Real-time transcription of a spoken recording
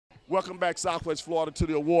Welcome back, Southwest Florida, to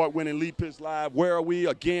the award-winning Lee Pitts Live. Where are we?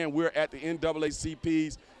 Again, we're at the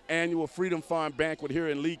NAACP's annual Freedom Fund Banquet here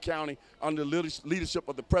in Lee County under the leadership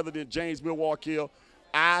of the President James Millwalk Hill.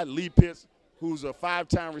 I, Lee Pitts, who's a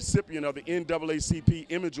 5-time recipient of the NAACP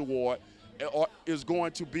Image Award, is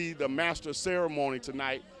going to be the master ceremony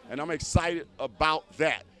tonight, and I'm excited about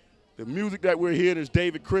that. The music that we're hearing is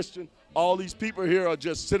David Christian. All these people here are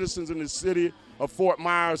just citizens in the city of Fort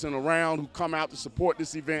Myers and around who come out to support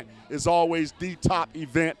this event. It's always the top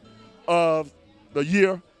event of the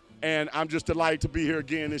year, and I'm just delighted to be here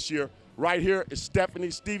again this year. Right here is Stephanie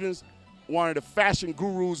Stevens, one of the fashion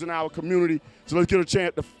gurus in our community. So let's get a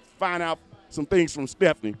chance to find out some things from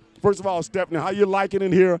Stephanie. First of all, Stephanie, how you liking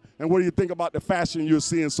in here, and what do you think about the fashion you're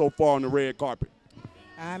seeing so far on the red carpet?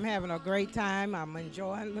 I'm having a great time. I'm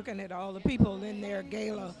enjoying looking at all the people in their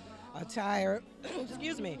gala attire.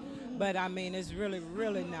 Excuse me. But I mean, it's really,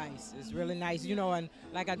 really nice. It's really nice. You know, and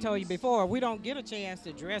like I told you before, we don't get a chance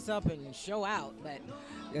to dress up and show out, but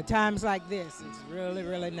at times like this, it's really,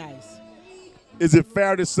 really nice. Is it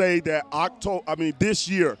fair to say that this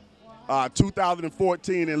year,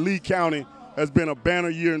 2014 in Lee County has been a banner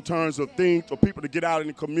year in terms of things for people to get out in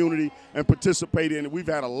the community and participate in? We've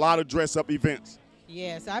had a lot of dress-up events.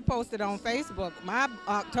 Yes, I posted on Facebook. My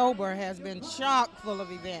October has been chock full of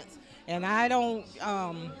events, and I don't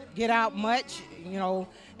get out much, you know,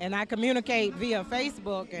 and I communicate via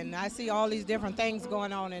Facebook, and I see all these different things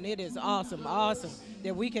going on, and it is awesome, awesome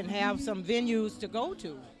that we can have some venues to go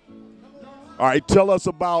to. All right, tell us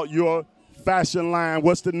about your fashion line.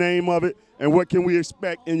 What's the name of it, and what can we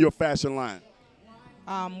expect in your fashion line?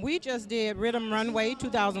 We just did Rhythm Runway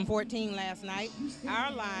 2014 last night.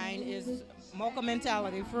 Our line is Mocha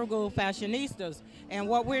Mentality, Frugal Fashionistas. And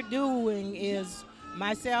what we're doing is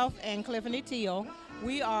myself and Cliffany Teal,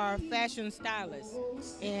 we are fashion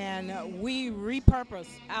stylists, and we repurpose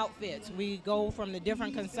outfits. We go from the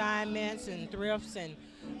different consignments and thrifts, and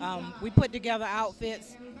we put together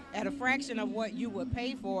outfits at a fraction of what you would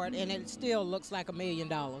pay for it, and it still looks like $1 million.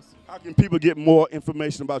 How can people get more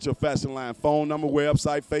information about your fashion line? Phone number,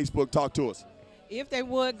 website, Facebook, talk to us. If they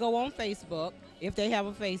would go on Facebook, if they have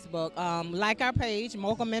a Facebook, like our page,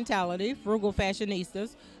 Mocha Mentality, Frugal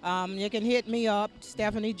Fashionistas. You can hit me up,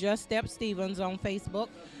 Stephanie Just Step Stevens on Facebook,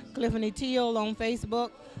 Cliffany Teal on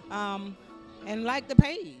Facebook, and like the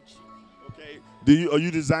page. Okay. Are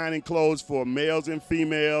you designing clothes for males and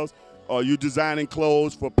females? Are you designing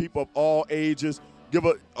clothes for people of all ages? Give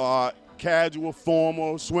a casual,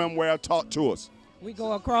 formal, swimwear. Talk to us. We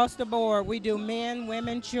go across the board. We do men,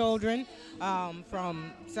 women, children,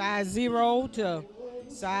 from size 0 to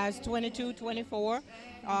size 22, 24.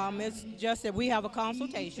 It's just that we have a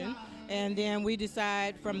consultation, and then we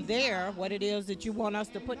decide from there what it is that you want us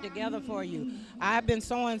to put together for you. I've been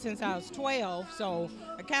sewing since I was 12, so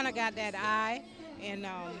I kind of got that eye, and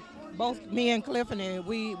both me and Cliffany,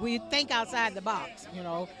 we think outside the box, you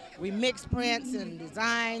know. We mix prints and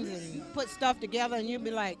designs and put stuff together, and you'll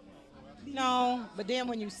be like, no, but then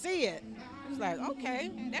when you see it, it's like,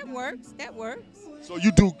 okay, that works, that works. So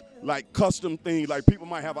you do like custom things, like people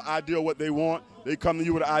might have an idea of what they want, they come to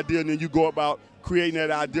you with an idea, and then you go about creating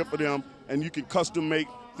that idea for them, and you can custom make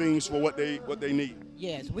things for what they need.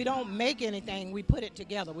 Yes, we don't make anything, we put it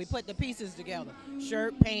together. We put the pieces together,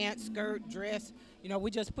 shirt, pants, skirt, dress, you know,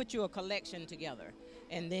 we just put you a collection together.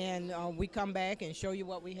 And then we come back and show you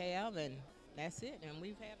what we have, and that's it. And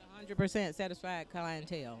we've had 100% satisfied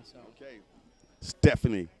clientele. So. Okay.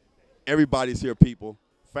 Stephanie, everybody's here, people.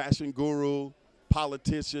 Fashion guru,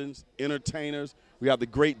 politicians, entertainers. We have the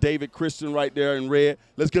great David Christian right there in red.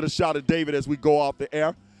 Let's get a shot of David as we go off the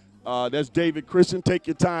air. That's David Christian. Take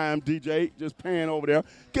your time, DJ. Just pan over there.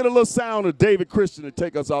 Get a little sound of David Christian to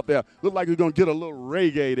take us out there. Look like we're going to get a little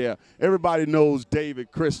reggae there. Everybody knows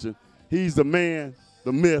David Christian. He's the man,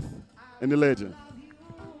 the myth, and the legend.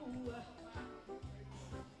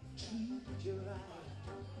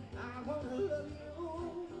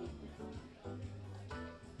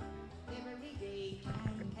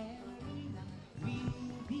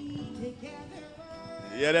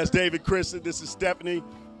 Yeah, that's David Christian. This is Stephanie.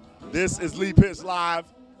 This is Lee Pitts Live.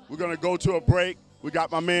 We're going to go to a break. We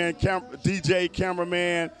got my man, DJ,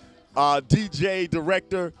 cameraman, DJ,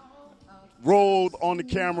 director, rolled on the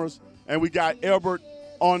cameras, and we got Albert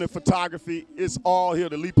on the photography. It's all here.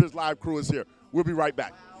 The Lee Pitts Live crew is here. We'll be right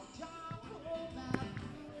back.